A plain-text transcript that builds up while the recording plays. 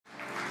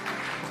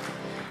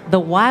The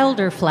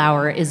Wilder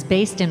Flower is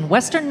based in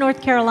Western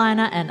North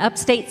Carolina and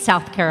upstate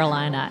South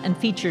Carolina and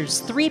features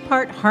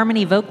three-part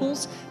harmony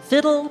vocals,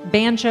 fiddle,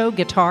 banjo,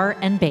 guitar,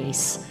 and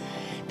bass.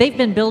 They've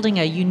been building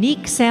a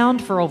unique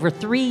sound for over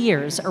 3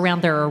 years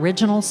around their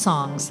original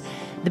songs.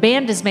 The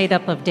band is made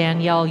up of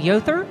Danielle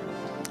Yother,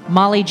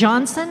 Molly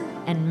Johnson,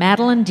 and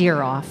Madeline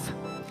Deeroff.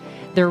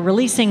 They're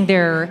releasing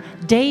their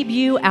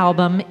debut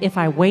album, If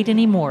I Wait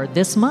Anymore,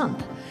 this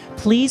month.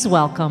 Please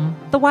welcome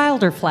The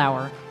Wilder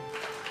Flower.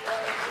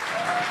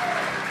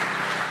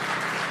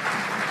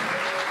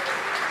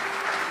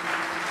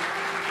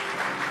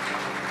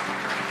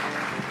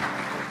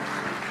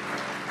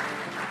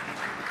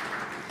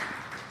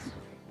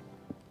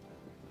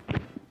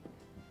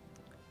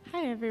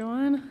 Hi,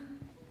 everyone.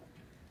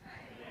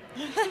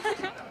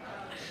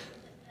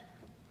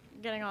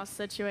 Getting all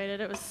situated.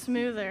 It was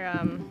smoother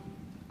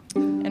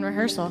in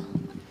rehearsal.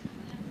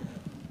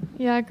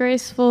 Yeah,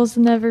 graceful's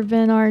never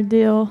been our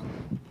deal.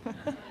 All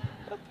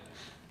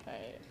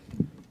right.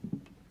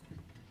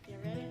 You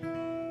ready?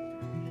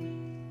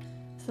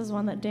 This is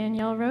one that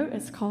Danielle wrote.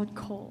 It's called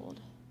Cold.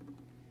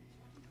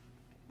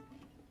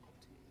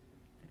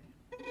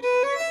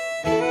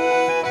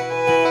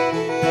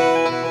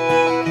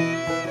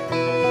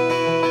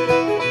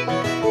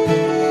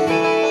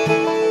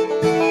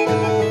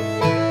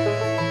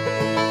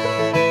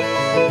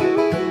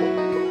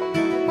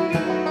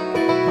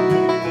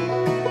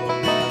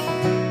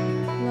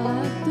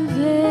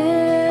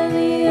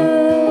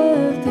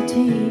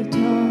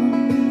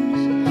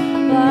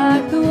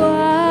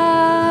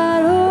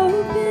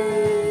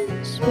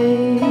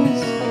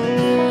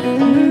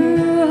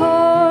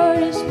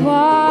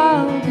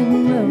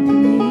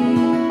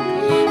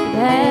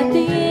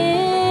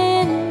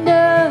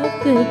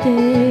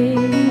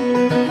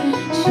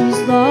 She's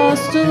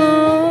lost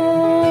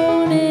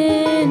alone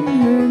in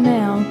her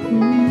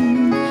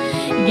mountain.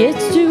 It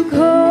gets too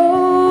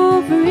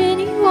cold for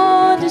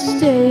anyone to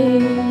stay.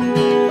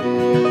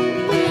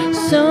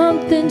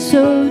 Something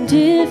so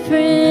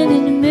different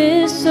and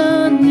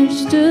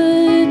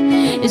misunderstood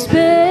is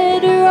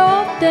better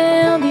off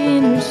down the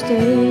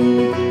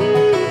interstate.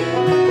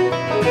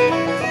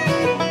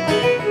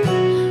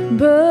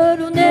 But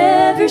we'll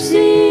never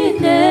see a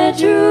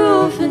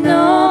natural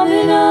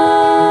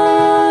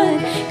phenomenon,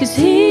 'cause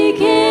he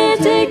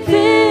can't take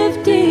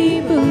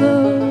 50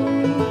 below.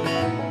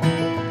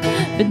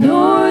 But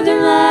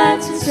northern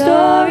lights and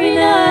starry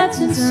nights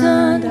and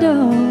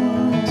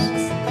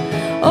sundawns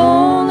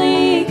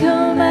only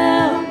come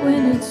out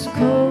when it's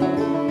cold.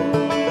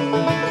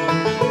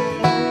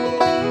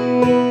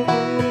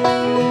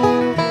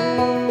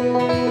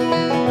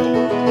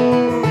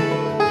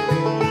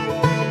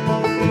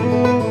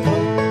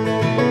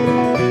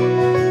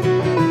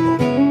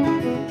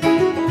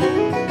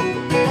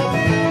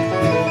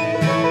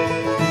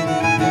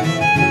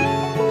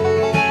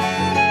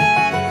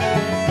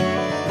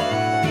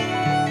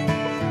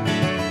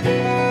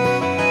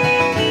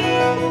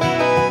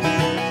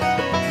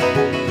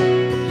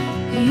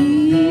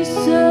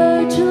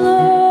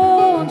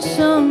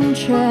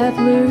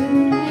 Traveler,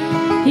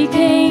 he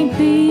can't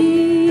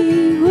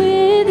be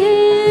with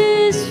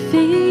his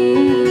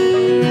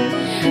feet.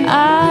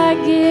 I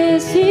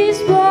guess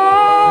he's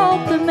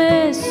brought the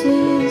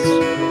message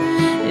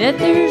that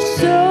there's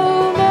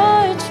so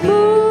much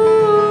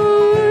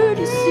more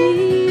to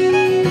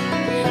see.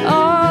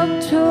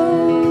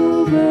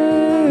 October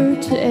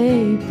to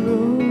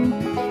April,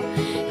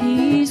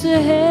 he's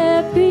a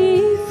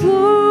happy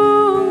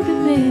Florida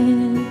man.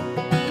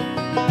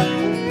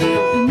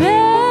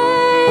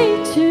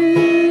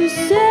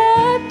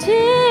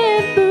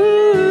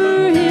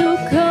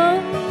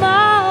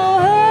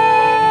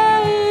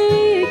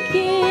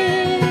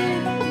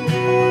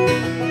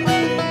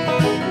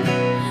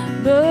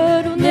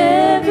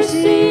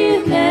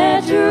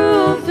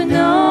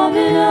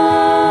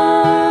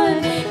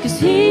 Phenomenon, 'cause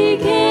he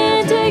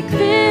can't take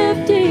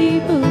 50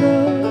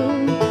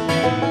 below.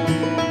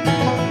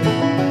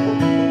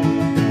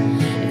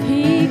 If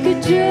he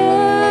could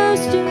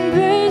just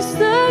embrace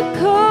the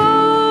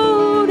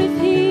cold, if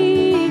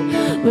he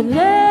would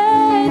let